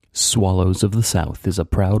Swallows of the South is a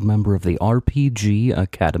proud member of the RPG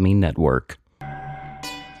Academy Network.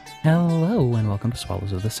 Hello and welcome to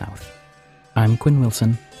Swallows of the South. I'm Quinn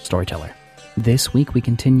Wilson, storyteller. This week we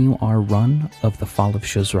continue our run of The Fall of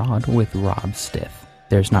Shazrad with Rob Stiff.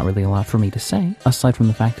 There's not really a lot for me to say, aside from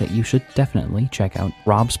the fact that you should definitely check out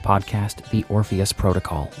Rob's podcast, The Orpheus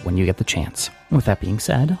Protocol, when you get the chance. With that being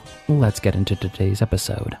said, let's get into today's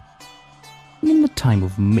episode. In the time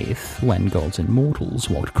of myth, when gods and mortals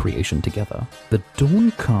walked creation together, the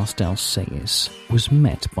Dawn-cast Alceus was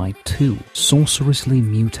met by two sorcerously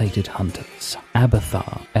mutated hunters,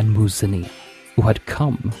 Abathar and Muzinir, who had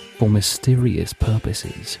come for mysterious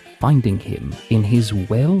purposes, finding him in his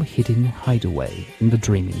well-hidden hideaway in the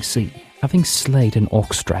Dreaming Sea. Having slayed an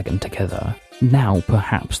ox dragon together, now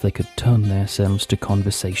perhaps they could turn themselves to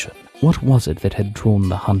conversation. What was it that had drawn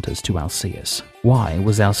the hunters to Alceus? Why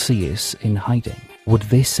was Alceus in hiding? Would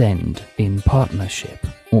this end in partnership,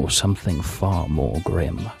 or something far more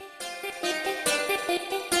grim?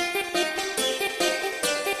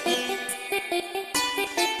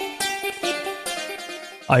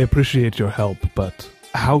 I appreciate your help, but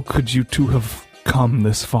how could you two have come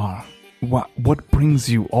this far? What brings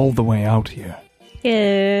you all the way out here?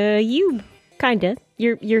 You kinda.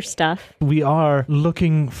 Your stuff. We are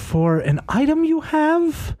looking for an item you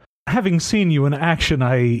have? Having seen you in action,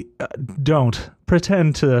 I don't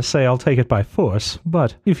pretend to say I'll take it by force,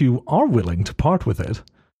 but if you are willing to part with it...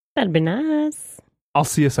 That'd be nice.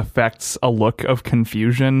 Alceus affects a look of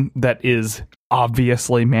confusion that is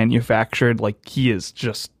obviously manufactured, like he is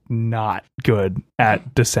just not good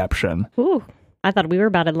at deception. Ooh, I thought we were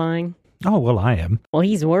about at lying. Oh, well, I am. Well,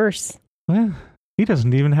 he's worse. Well, he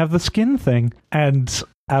doesn't even have the skin thing. And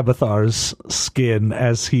Abathar's skin,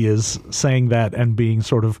 as he is saying that and being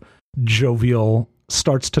sort of jovial,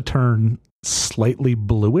 starts to turn slightly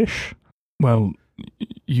bluish. Well,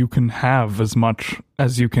 you can have as much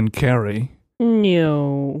as you can carry.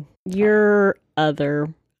 No, your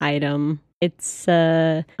other item. It's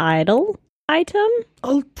a idol item?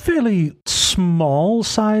 A fairly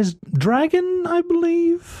small-sized dragon, I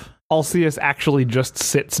believe. Alceus actually just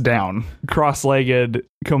sits down, cross-legged,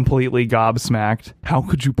 completely gobsmacked. How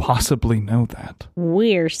could you possibly know that?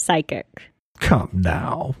 We're psychic. Come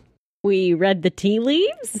now. We read the tea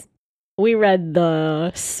leaves? We read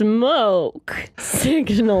the smoke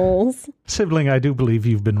signals. Sibling, I do believe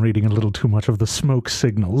you've been reading a little too much of the smoke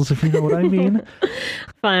signals, if you know what I mean.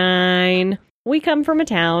 Fine. We come from a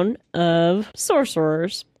town of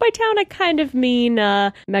sorcerers. By town, I kind of mean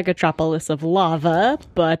a megatropolis of lava,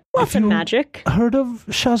 but lots of magic. Heard of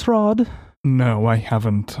Shazrad? No, I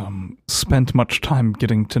haven't spent much time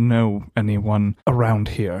getting to know anyone around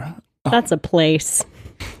here. That's a place.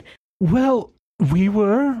 Well, we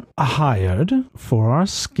were hired for our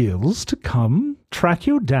skills to come track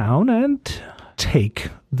you down and take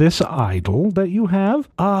this idol that you have.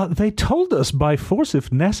 They told us by force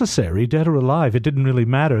if necessary, dead or alive. It didn't really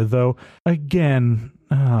matter, though. Again,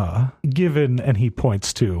 given, and he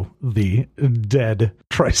points to the dead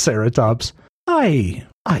Triceratops, I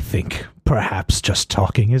think perhaps just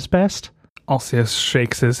talking is best. Alceus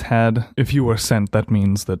shakes his head. If you were sent, that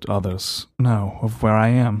means that others know of where I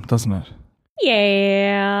am, doesn't it?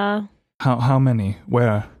 Yeah. How many?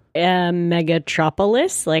 Where?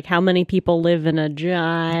 Megatropolis? Like, how many people live in a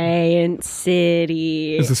giant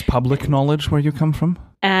city? Is this public knowledge where you come from?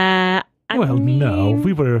 No,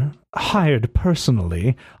 we were hired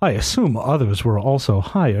personally. I assume others were also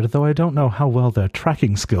hired, though I don't know how well their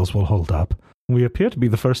tracking skills will hold up. We appear to be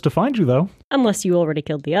the first to find you, though. Unless you already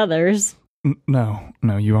killed the others. No,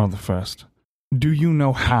 you are the first. Do you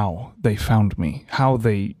know how they found me? How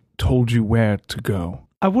they told you where to go?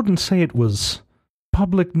 I wouldn't say it was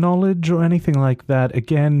public knowledge or anything like that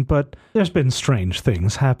again, but there's been strange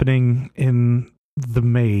things happening in the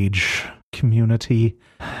mage community.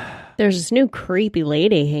 There's this new creepy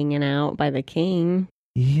lady hanging out by the king.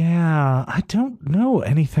 Yeah, I don't know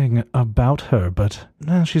anything about her, but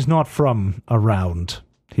she's not from around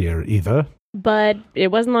here either. But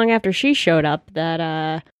it wasn't long after she showed up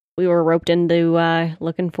that we were roped into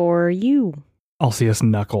looking for you. Alceus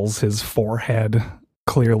knuckles his forehead,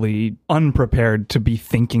 clearly unprepared to be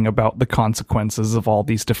thinking about the consequences of all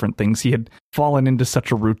these different things. He had fallen into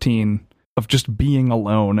such a routine of just being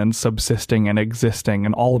alone and subsisting and existing,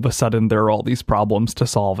 and all of a sudden there are all these problems to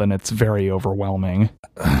solve, and it's very overwhelming.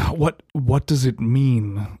 What does it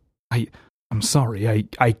mean? I'm sorry,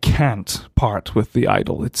 I can't part with the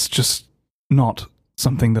idol. It's just not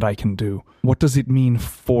something that I can do. What does it mean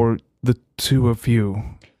for the two of you?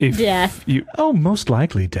 If Death. You, Oh, most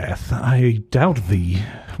likely death. I doubt the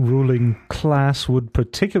ruling class would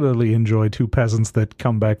particularly enjoy two peasants that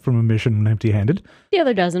come back from a mission empty-handed. The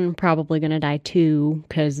other dozen probably going to die too,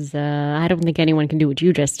 because I don't think anyone can do what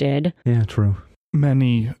you just did. Yeah, true.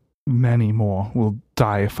 many more will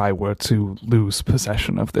die if I were to lose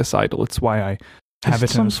possession of this idol. It's why I have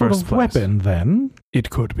Is it in the some sort first of place. weapon, then? It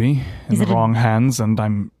could be in Is the it a- wrong hands, and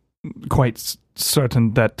I'm quite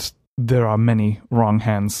certain that there are many wrong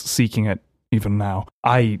hands seeking it even now.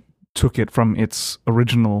 I took it from its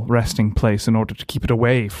original resting place in order to keep it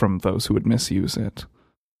away from those who would misuse it.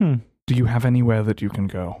 Do you have anywhere that you can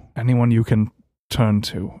go? Anyone you can turn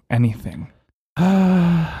to? Anything?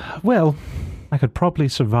 Well, I could probably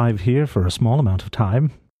survive here for a small amount of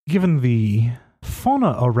time. Given the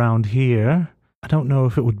fauna around here, I don't know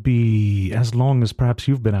if it would be as long as perhaps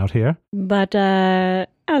you've been out here. But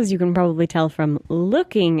as you can probably tell from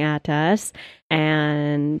looking at us,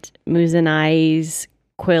 and Moose and I's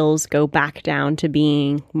quills go back down to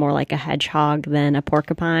being more like a hedgehog than a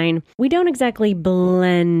porcupine, we don't exactly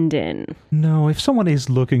blend in. No, if someone is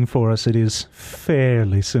looking for us, it is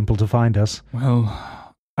fairly simple to find us.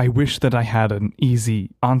 Well, I wish that I had an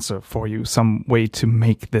easy answer for you, some way to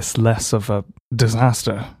make this less of a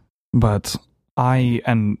disaster. But I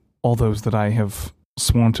and all those that I have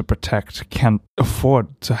sworn to protect can't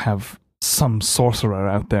afford to have some sorcerer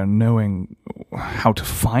out there knowing how to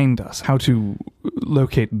find us, how to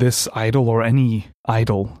locate this idol or any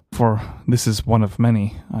idol, for this is one of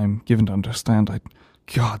many, I'm given to understand.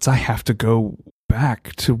 I have to go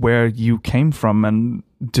back to where you came from and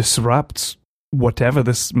disrupt whatever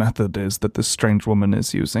this method is that this strange woman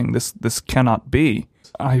is using. This cannot be.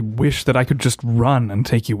 I wish that I could just run and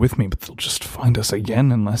take you with me, but they'll just find us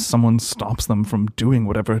again unless someone stops them from doing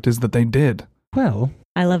whatever it is that they did. Well,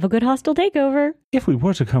 I love a good hostile takeover. if we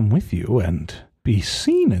were to come with you and be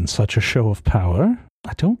seen in such a show of power,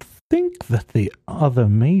 I don't think that the other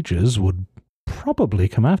mages would probably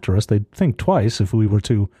come after us. They'd think twice if we were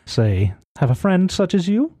to, say, have a friend such as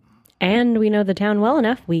you. And we know the town well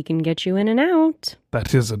enough, we can get you in and out.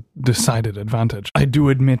 That is a decided advantage. I do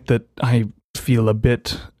admit that I feel a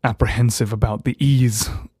bit apprehensive about the ease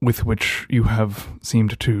with which you have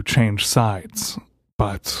seemed to change sides.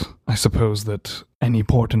 But I suppose that any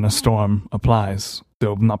port in a storm applies. There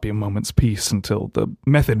will not be a moment's peace until the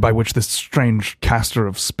method by which this strange caster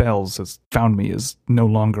of spells has found me is no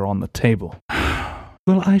longer on the table.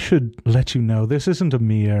 Well, I should let you know this isn't a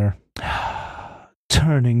mere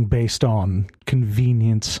turning based on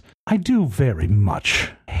convenience. I do very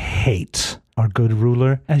much hate our good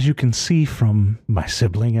ruler. As you can see from my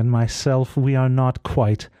sibling and myself, we are not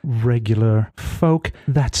quite regular folk.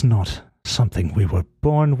 That's not something we were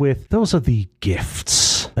born with. Those are the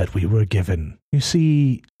gifts that we were given. You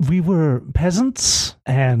see, we were peasants,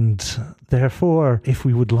 and therefore, if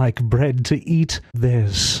we would like bread to eat,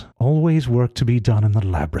 there's always work to be done in the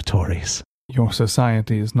laboratories. Your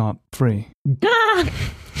society is not free. Ah!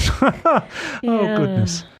 Oh, Yeah.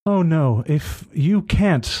 goodness. Oh, no. If you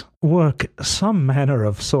can't work some manner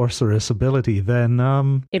of sorceress ability, then,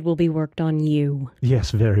 It will be worked on you.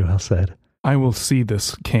 yes, very well said. I will see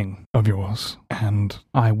this king of yours, and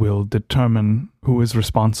I will determine who is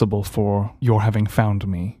responsible for your having found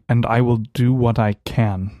me, and I will do what I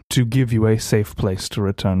can to give you a safe place to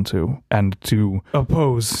return to, and to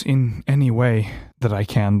oppose in any way that I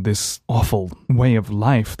can this awful way of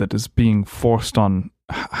life that is being forced on.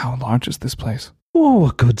 How large is this place? Oh,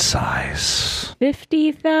 a good size.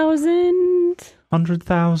 50,000?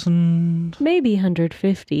 100,000. Maybe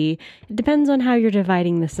 150. It depends on how you're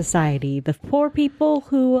dividing the society. The poor people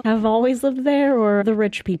who have always lived there, or the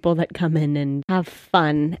rich people that come in and have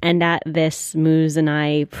fun. And at this, Moose and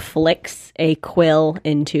I flicks a quill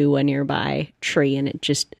into a nearby tree, and it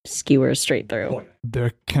just skewers straight through.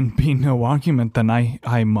 There can be no argument, then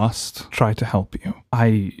I must try to help you.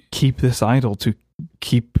 I keep this idol to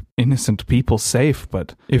keep innocent people safe,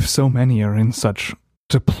 but if so many are in such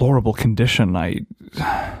deplorable condition,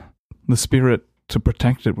 the spirit to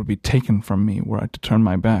protect it would be taken from me were I to turn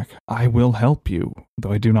my back. I will help you,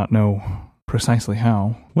 though I do not know precisely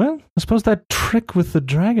how. Well, I suppose that trick with the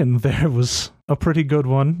dragon there was a pretty good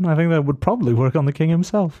one. I think that would probably work on the king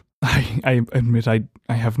himself. I admit I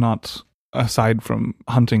have not, aside from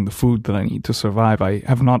hunting the food that I need to survive, I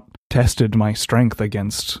have not tested my strength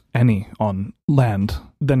against any on land.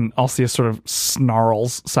 Then Alcius sort of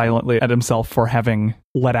snarls silently at himself for having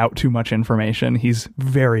let out too much information. He's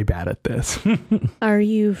very bad at this. Are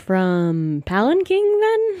you from Palanking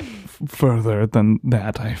then? Further than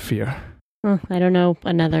that, I fear. I don't know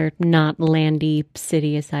another not landy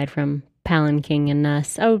city aside from Palanking and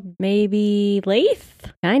us. Oh, maybe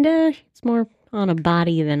Lath? Kinda. It's more on a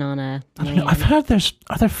body than on a I don't know, land. I've heard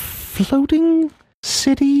are there floating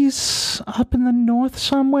cities up in the north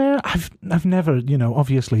somewhere? I've never,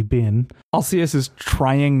 obviously been. Alcius is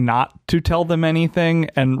trying not to tell them anything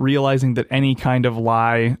and realizing that any kind of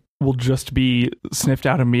lie will just be sniffed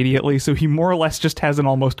out immediately, so he more or less just has an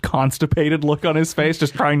almost constipated look on his face,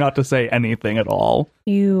 just trying not to say anything at all.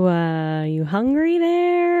 You hungry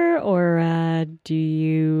there? Or do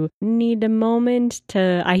you need a moment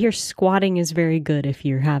to... I hear squatting is very good if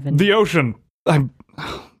you're having... The ocean! Damn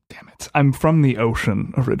it. I'm from the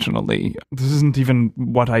ocean originally. This isn't even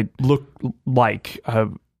what I look like.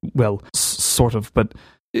 Sort of, but...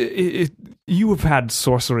 you have had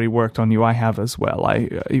sorcery worked on you. I have as well. I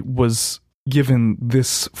was given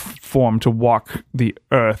this form to walk the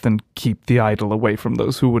earth and keep the idol away from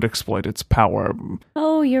those who would exploit its power.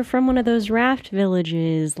 Oh, you're from one of those raft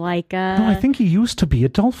villages, like, No, I think he used to be a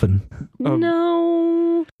dolphin.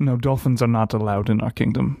 No. No, dolphins are not allowed in our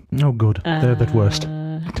kingdom. Oh, good. They're the worst.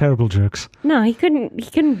 Terrible jerks. No, he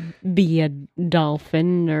couldn't be a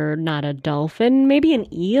dolphin, or not a dolphin. Maybe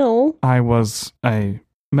an eel. I was a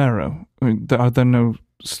Mero. Are there no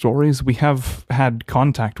stories? We have had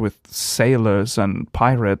contact with sailors and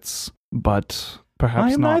pirates, but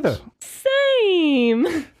perhaps I am not. neither.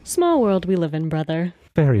 Same. Small world we live in, brother.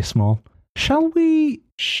 Very small. Shall we...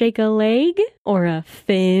 Shake a leg or a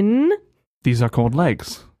fin? These are called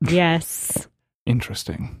legs. Yes.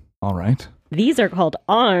 Interesting. All right. These are called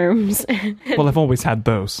arms. Well, I've always had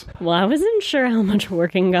those. Well, I wasn't sure how much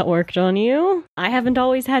working got worked on you. I haven't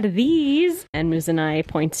always had these. And Muzanai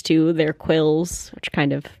points to their quills, which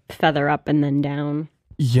kind of feather up and then down.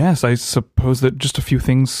 Yes, I suppose that just a few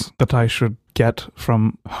things that I should get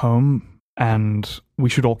from home, and we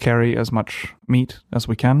should all carry as much meat as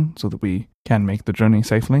we can so that we can make the journey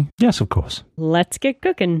safely. Yes, of course. Let's get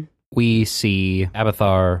cooking. We see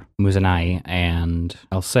Abathar, Muzanai, and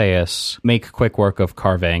Alceus make quick work of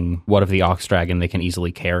carving what of the ox dragon they can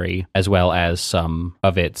easily carry, as well as some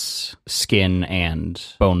of its skin and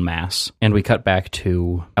bone mass. And we cut back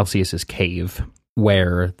to Alceus's cave,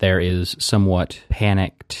 where there is somewhat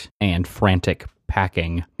panicked and frantic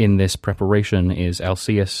packing. In this preparation, is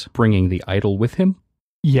Alceus bringing the idol with him?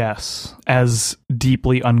 Yes, as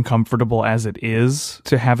deeply uncomfortable as it is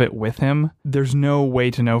to have it with him, there's no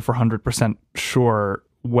way to know for 100% sure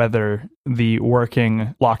whether the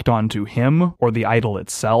working locked onto him or the idol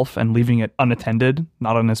itself, and leaving it unattended,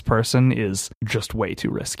 not on his person, is just way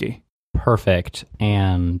too risky. Perfect.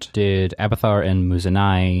 And did Abathar and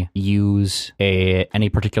Muzanai use any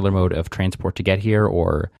particular mode of transport to get here,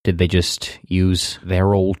 or did they just use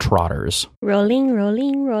their old trotters? Rolling,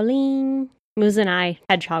 rolling, rolling. Muzanai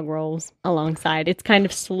hedgehog rolls alongside. It's kind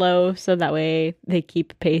of slow, so that way they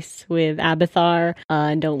keep pace with Abathar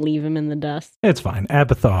and don't leave him in the dust. It's fine.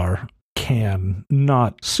 Abathar can,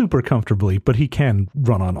 not super comfortably, but he can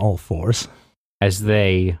run on all fours. As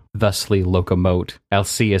they thusly locomote,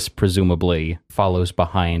 Alceus presumably follows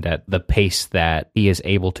behind at the pace that he is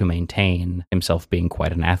able to maintain. Himself being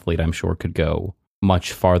quite an athlete, I'm sure could go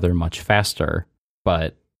much farther, much faster,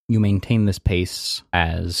 but you maintain this pace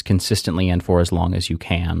as consistently and for as long as you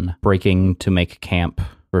can, breaking to make camp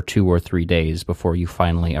for 2 or 3 days before you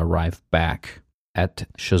finally arrive back at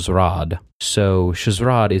Shazrad. So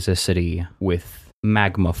Shazrad is a city with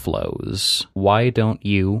magma flows. Why don't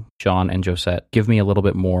you, John and Josette, give me a little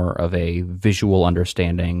bit more of a visual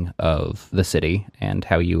understanding of the city and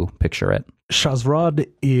how you picture it? Shazrad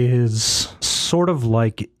is sort of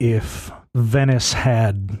like if Venice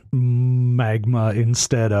had magma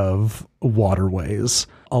instead of waterways.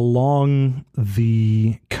 Along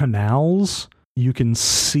the canals, you can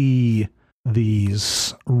see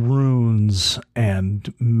these runes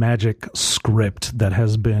and magic script that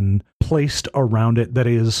has been placed around it that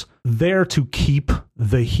is there to keep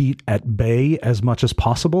the heat at bay as much as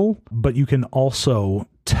possible, but you can also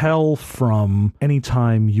tell from any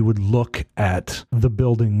time you would look at the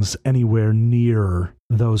buildings anywhere near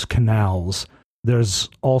those canals, there's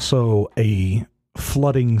also a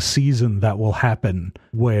flooding season that will happen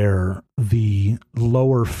where the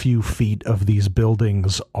lower few feet of these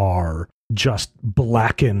buildings are just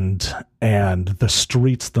blackened and the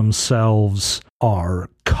streets themselves are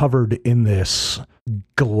covered in this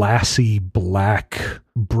glassy black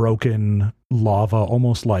broken lava,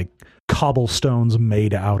 almost like cobblestones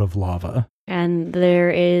made out of lava. And there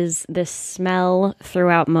is this smell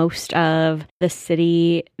throughout most of the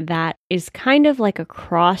city that is kind of like a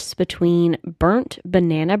cross between burnt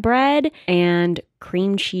banana bread and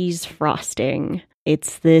cream cheese frosting.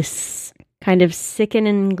 It's this kind of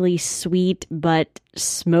sickeningly sweet but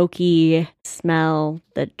smoky smell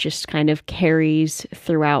that just kind of carries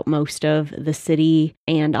throughout most of the city.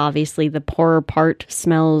 And obviously the poorer part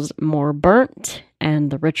smells more burnt and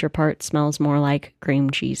the richer part smells more like cream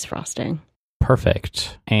cheese frosting.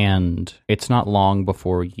 Perfect. And it's not long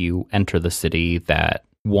before you enter the city that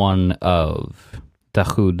one of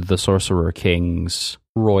Dahoud, the Sorcerer King's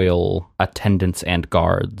royal attendants and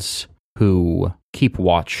guards who keep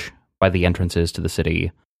watch by the entrances to the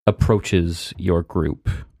city approaches your group.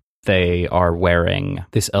 They are wearing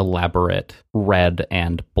this elaborate red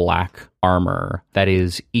and black armor that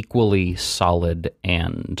is equally solid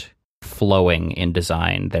and flowing in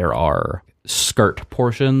design. There are skirt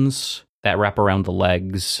portions that wrap around the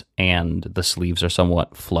legs, and the sleeves are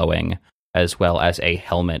somewhat flowing, as well as a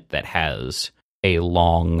helmet that has a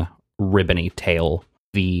long, ribbony tail.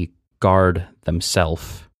 The guard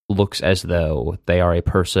themselves looks as though they are a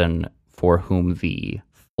person for whom the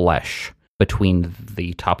flesh between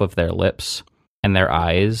the top of their lips and their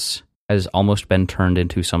eyes has almost been turned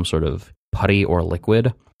into some sort of putty or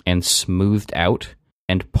liquid and smoothed out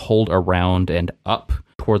and pulled around and up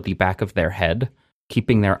toward the back of their head,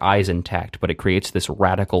 keeping their eyes intact, but it creates this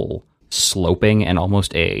radical sloping and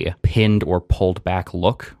almost a pinned or pulled back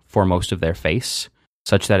look for most of their face,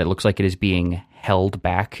 such that it looks like it is being held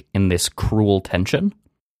back in this cruel tension.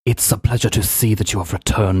 It's a pleasure to see that you have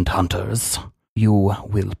returned, hunters. You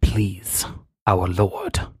will please our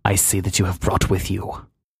lord. I see that you have brought with you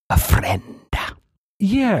a friend.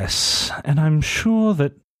 Yes, and I'm sure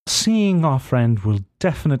that seeing our friend will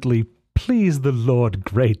definitely please the Lord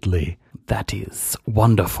greatly. That is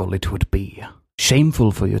wonderful it would be.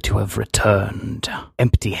 Shameful for you to have returned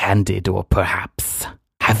empty-handed, or perhaps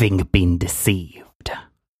having been deceived.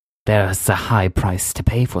 There's a high price to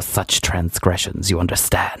pay for such transgressions, you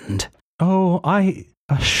understand? Oh, I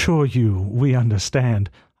assure you we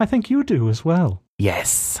understand. I think you do as well.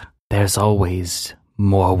 Yes, there's always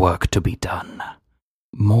more work to be done.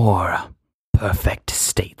 More perfect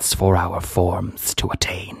states for our forms to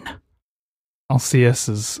attain. Alceus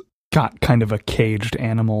has got kind of a caged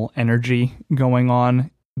animal energy going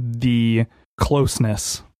on. The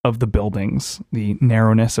closeness of the buildings, the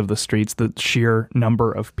narrowness of the streets, the sheer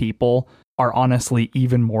number of people are honestly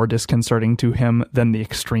even more disconcerting to him than the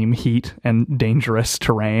extreme heat and dangerous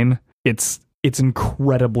terrain. It's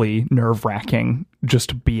incredibly nerve-wracking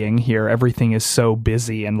just being here. Everything is so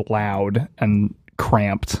busy and loud and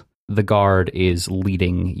cramped. The guard is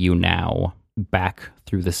leading you now back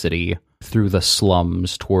through the city, through the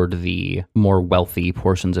slums toward the more wealthy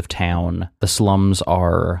portions of town. The slums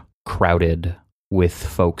are crowded with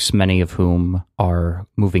folks, many of whom are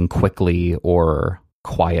moving quickly or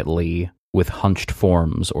quietly with hunched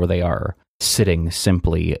forms, or they are sitting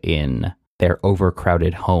simply in their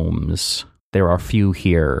overcrowded homes. There are few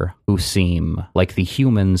here who seem like the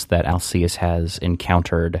humans that Alceus has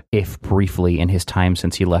encountered, if briefly in his time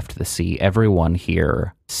since he left the sea. Everyone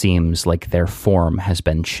here seems like their form has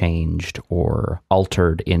been changed or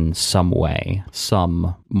altered in some way,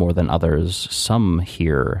 some more than others. Some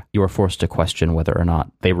here you are forced to question whether or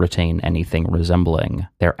not they retain anything resembling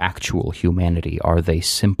their actual humanity. Are they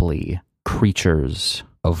simply creatures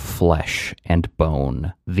of flesh and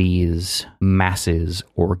bone, these masses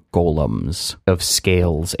or golems of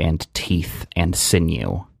scales and teeth and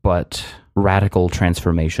sinew? But radical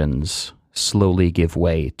transformations slowly give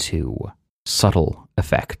way to subtle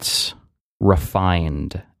effects,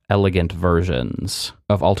 refined, elegant versions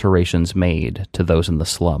of alterations made to those in the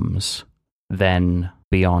slums. Then,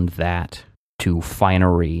 beyond that, to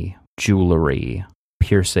finery, jewelry,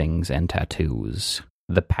 piercings, and tattoos.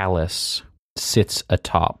 The palace sits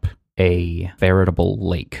atop a veritable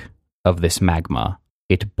lake of this magma.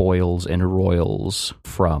 It boils and roils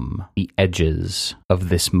from the edges of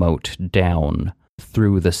this moat down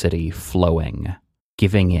through the city, flowing,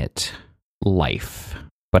 giving it life,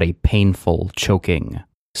 but a painful, choking,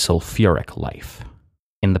 sulfuric life.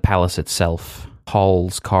 In the palace itself,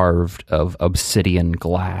 halls carved of obsidian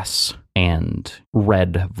glass and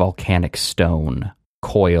red volcanic stone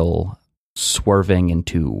coil, swerving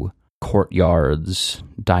into courtyards,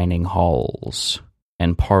 dining halls,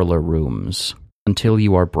 and parlor rooms, until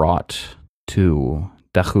you are brought to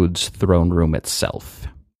Dahoud's throne room itself.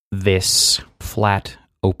 This flat,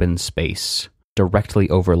 open space, directly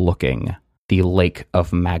overlooking the lake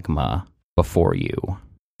of magma before you.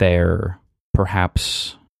 There,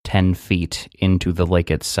 perhaps 10 feet into the lake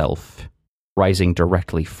itself, rising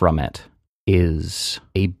directly from it, is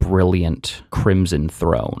a brilliant crimson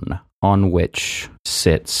throne, on which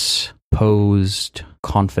sits, posed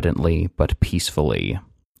confidently but peacefully,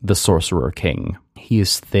 the Sorcerer King. He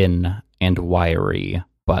is thin and wiry,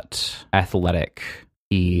 but athletic.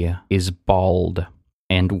 He is bald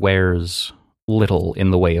and wears little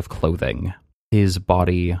in the way of clothing. His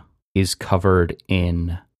body is covered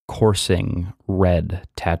in coursing red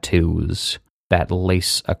tattoos that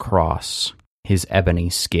lace across his ebony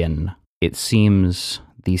skin. It seems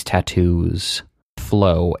these tattoos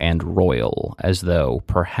flow and roil, as though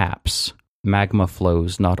perhaps magma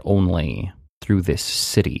flows not only through this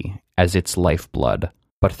city as its lifeblood,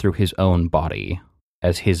 but through his own body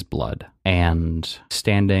as his blood. And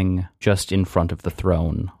standing just in front of the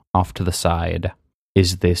throne, off to the side,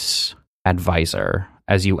 is this advisor.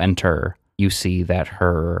 As you enter, you see that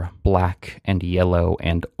her black and yellow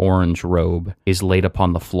and orange robe is laid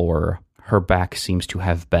upon the floor. Her back seems to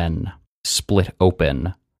have been split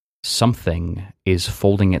open. Something is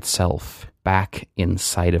folding itself back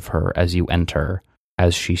inside of her as you enter,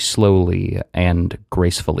 as she slowly and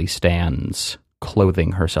gracefully stands,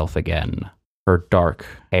 clothing herself again. Her dark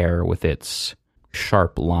hair with its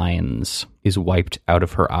sharp lines is wiped out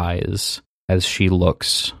of her eyes as she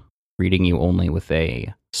looks, greeting you only with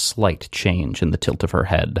a slight change in the tilt of her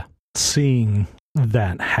head. Seeing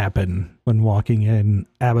that happen when walking in,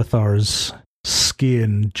 Abathar's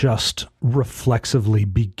skin just reflexively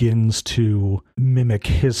begins to mimic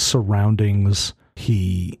his surroundings.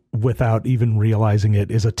 He, without even realizing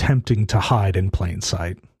it, is attempting to hide in plain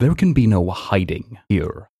sight. There can be no hiding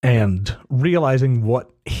here. And realizing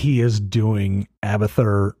what he is doing,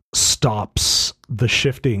 Abathar stops the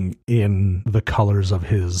shifting in the colors of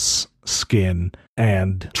his skin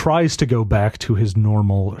and tries to go back to his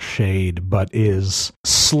normal shade, but is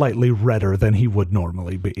slightly redder than he would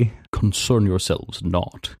normally be. Concern yourselves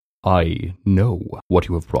not. I know what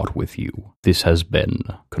you have brought with you. This has been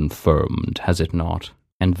confirmed, has it not?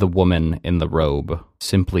 And the woman in the robe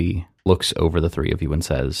simply looks over the three of you and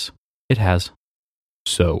says, "It has."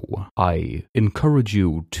 So, I encourage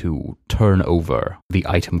you to turn over the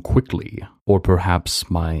item quickly, or perhaps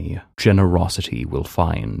my generosity will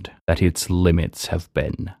find that its limits have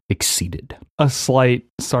been exceeded. A slight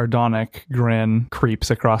sardonic grin creeps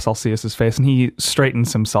across Alceus's face, and he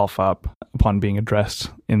straightens himself up upon being addressed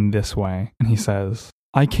in this way, and he says,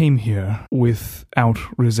 "I came here without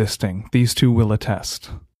resisting. These two will attest.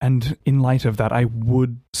 And in light of that, I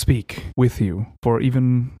would speak with you for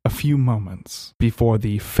even a few moments before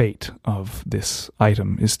the fate of this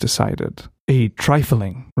item is decided. A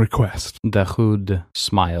trifling request." Dahoud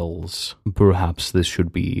smiles. Perhaps this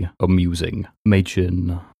should be amusing.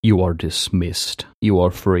 Majin, you are dismissed. You are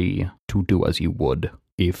free to do as you would.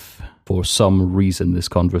 If, for some reason, this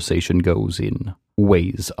conversation goes in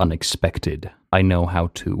ways unexpected, I know how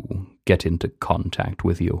to get into contact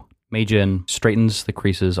with you. Majin straightens the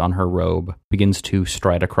creases on her robe, begins to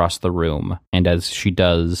stride across the room, and as she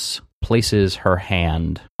does, places her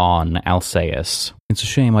hand on Alceus. "It's a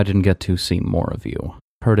shame I didn't get to see more of you.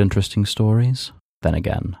 Heard interesting stories? Then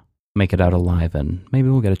again, make it out alive and maybe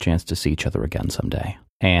we'll get a chance to see each other again someday."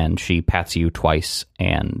 And she pats you twice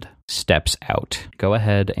and steps out. Go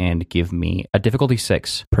ahead and give me a difficulty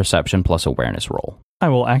 6 perception plus awareness roll. I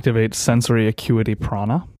will activate sensory acuity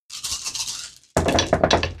prana.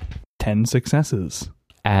 10 successes.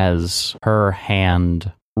 As her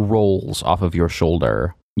hand rolls off of your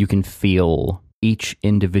shoulder, you can feel each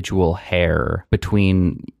individual hair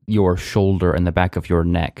between your shoulder and the back of your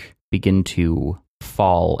neck begin to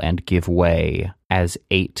fall and give way as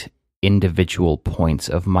 8 individual points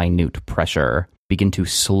of minute pressure begin to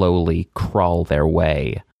slowly crawl their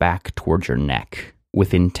way back towards your neck,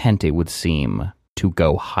 with intent, it would seem, to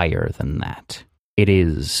go higher than that. It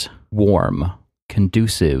is warm,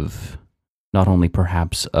 conducive, not only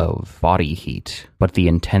perhaps of body heat, but the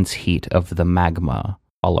intense heat of the magma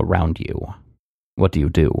all around you. What do you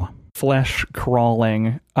do? Flesh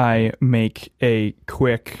crawling, I make a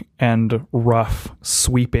quick and rough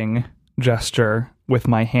sweeping gesture with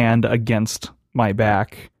my hand against my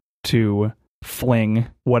back to fling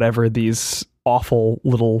whatever these awful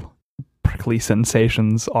little prickly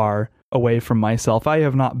sensations are away from myself. I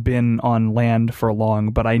have not been on land for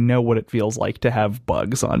long, but I know what it feels like to have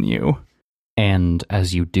bugs on you. And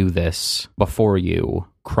as you do this, before you,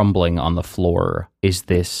 crumbling on the floor, is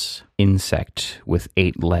this insect with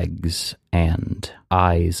 8 legs and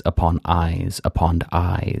eyes upon eyes upon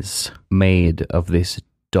eyes, made of this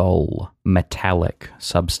dull, metallic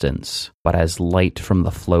substance. But as light from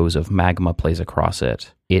the flows of magma plays across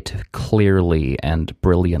it, it clearly and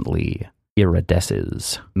brilliantly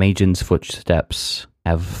iridesces. Majin's footsteps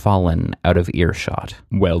have fallen out of earshot.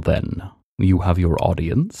 "Well then, you have your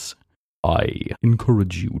audience. I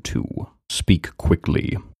encourage you to speak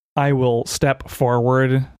quickly." I will step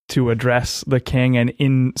forward to address the king, and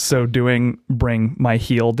in so doing, bring my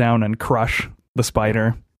heel down and crush the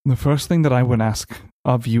spider. The first thing that I would ask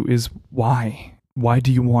of you is why? Why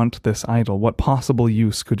do you want this idol? What possible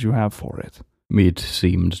use could you have for it? It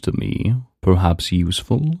seemed to me perhaps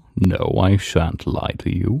useful. No, I shan't lie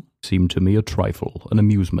to you. Seemed to me a trifle, an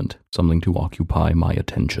amusement, something to occupy my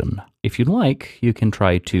attention. If you'd like, you can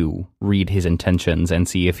try to read his intentions and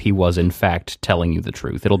see if he was in fact telling you the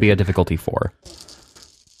truth. It'll be a difficulty 4.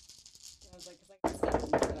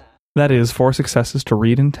 That is 4 successes to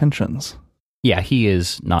read intentions. Yeah, he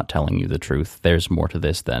is not telling you the truth. There's more to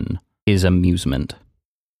this than his amusement.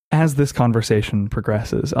 As this conversation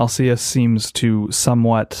progresses, Alceus seems to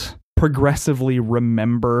somewhat progressively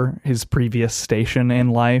remember his previous station in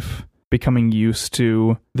life, becoming used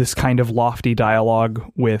to this kind of lofty dialogue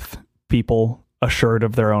with people assured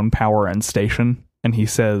of their own power and station. And he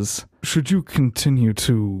says, should you continue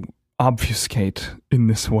to obfuscate in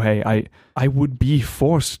this way, I would be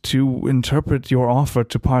forced to interpret your offer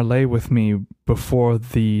to parley with me before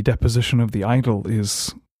the deposition of the idol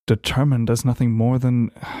is determined as nothing more than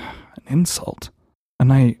an insult.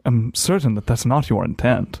 And I am certain that that's not your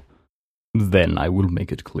intent. Then I will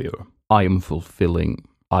make it clear. I am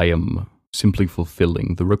simply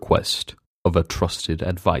fulfilling the request of a trusted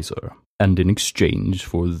advisor, and in exchange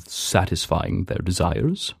for satisfying their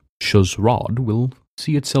desires, Shazrad will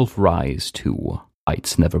see itself rise to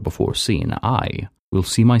heights never before seen. I will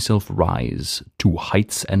see myself rise to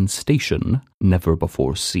heights and station never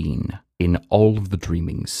before seen in all of the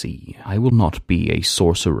dreaming sea. I will not be a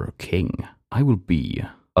sorcerer king. I will be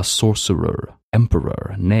a sorcerer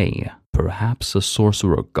emperor, nay, perhaps a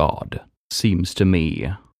sorcerer god. Seems to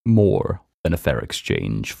me more than a fair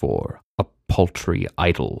exchange for a paltry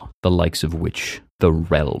idol, the likes of which the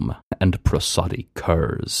realm and prosodic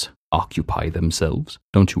curs occupy themselves.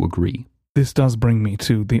 Don't you agree? This does bring me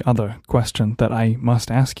to the other question that I must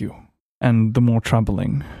ask you, and the more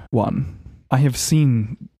troubling one. I have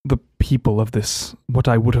seen the people of this, what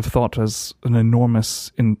I would have thought as an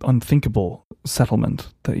enormous and unthinkable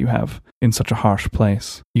settlement that you have in such a harsh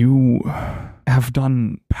place. You have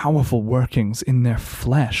done powerful workings in their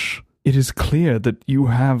flesh. It is clear that you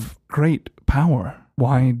have great power.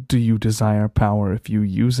 Why do you desire power if you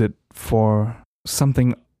use it for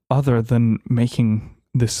something other than making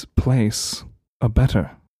this place a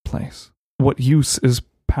better place? What use is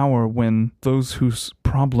power when those whose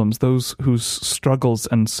problems, those whose struggles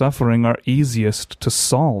and suffering are easiest to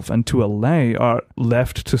solve and to allay are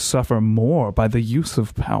left to suffer more by the use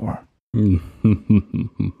of power? You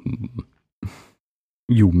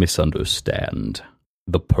misunderstand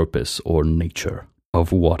the purpose or nature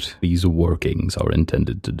of what these workings are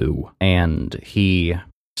intended to do. And he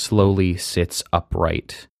slowly sits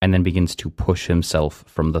upright and then begins to push himself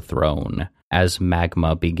from the throne as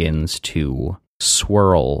magma begins to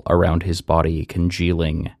swirl around his body,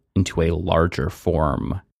 congealing into a larger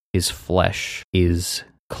form. His flesh is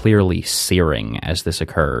clearly searing as this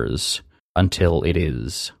occurs until it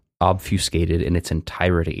is obfuscated in its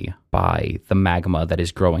entirety by the magma that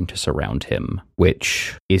is growing to surround him,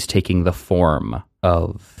 which is taking the form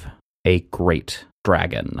of a great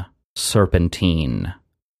dragon, serpentine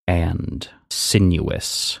and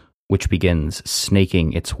sinuous, which begins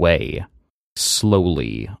snaking its way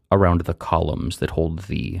slowly around the columns that hold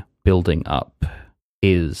the building up.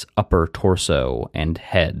 His upper torso and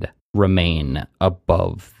head remain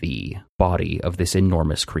above the body of this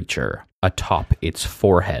enormous creature, atop its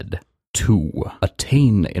forehead. To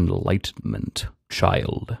attain enlightenment,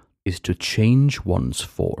 child, is to change one's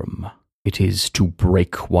form. It is to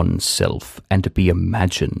break oneself and be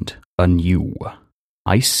imagined anew.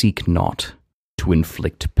 I seek not to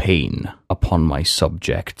inflict pain upon my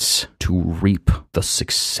subjects, to reap the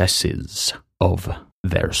successes of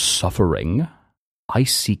their suffering. I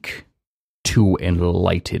seek to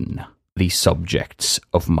enlighten the subjects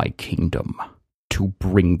of my kingdom, to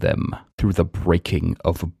bring them through the breaking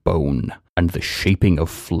of bone and the shaping of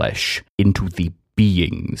flesh into the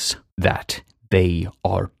beings that they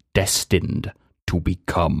are destined to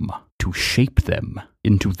become, to shape them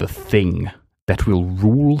into the thing that will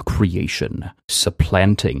rule creation,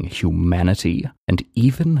 supplanting humanity and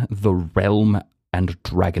even the realm and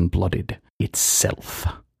dragon-blooded itself.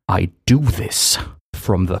 I do this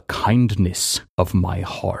from the kindness of my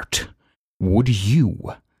heart. Would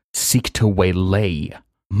you seek to waylay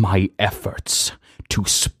my efforts to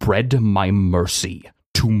spread my mercy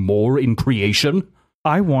to more in creation?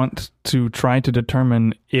 I want to try to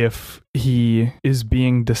determine if he is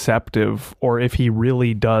being deceptive or if he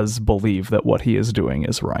really does believe that what he is doing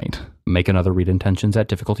is right. Make another read intentions at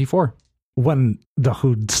difficulty 4. When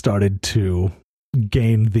Dahoud started to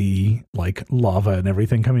gain the lava and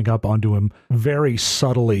everything coming up onto him. Very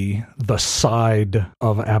subtly, the side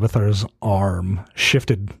of Abathar's arm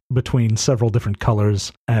shifted between several different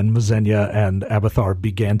colors, and Mezenia and Abathar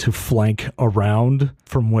began to flank around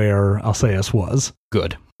from where Alceus was.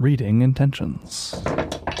 Good. Reading intentions.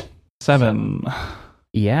 7.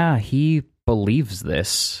 Yeah, he believes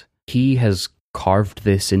this. He has carved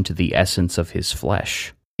this into the essence of his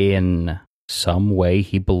flesh. In some way,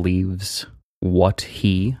 he believes what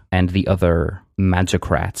he and the other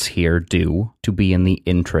magicrats here do to be in the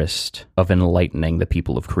interest of enlightening the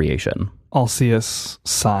people of creation. Alceus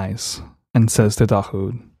sighs and says to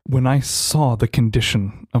Dahoud, "When I saw the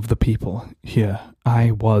condition of the people here,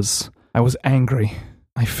 I was angry.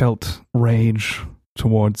 I felt rage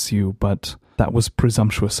towards you, but that was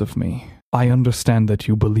presumptuous of me. I understand that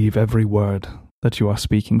you believe every word that you are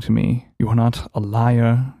speaking to me. You are not a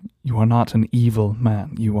liar. You are not an evil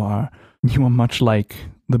man. You are much like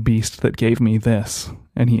the beast that gave me this,"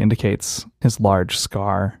 and he indicates his large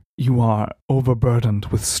scar. "You are overburdened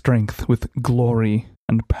with strength, with glory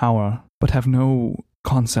and power, but have no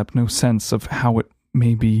concept, no sense of how it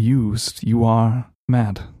may be used. You are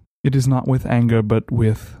mad. It is not with anger, but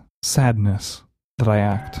with sadness that I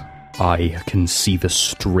act." I can see the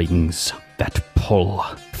strings that pull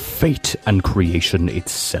fate and creation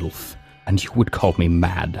itself. And you would call me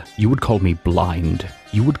mad. You would call me blind.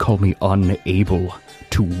 You would call me unable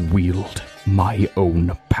to wield my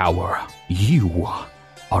own power. You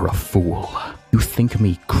are a fool. You think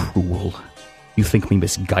me cruel. You think me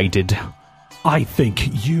misguided. I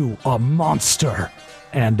think you a monster.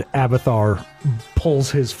 And Abathar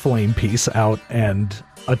pulls his flame piece out and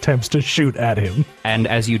attempts to shoot at him. And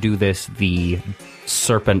as you do this, the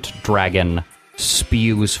serpent dragon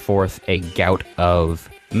spews forth a gout of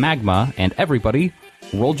magma, and everybody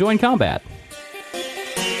roll join combat.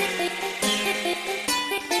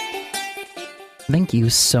 Thank you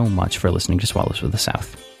so much for listening to Swallows of the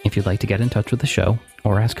South. If you'd like to get in touch with the show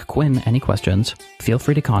or ask Quinn any questions, feel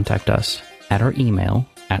free to contact us at our email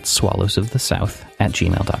at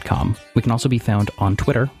swallowsofthesouth@gmail.com. We can also be found on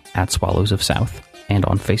Twitter at Swallows of South and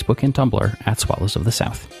on Facebook and Tumblr at Swallows of the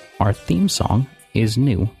South. Our theme song is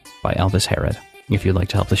New by Elvis Herod. If you'd like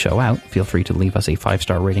to help the show out, feel free to leave us a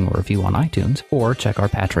 5-star rating or review on iTunes or check our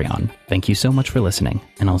Patreon. Thank you so much for listening,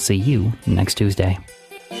 and I'll see you next Tuesday.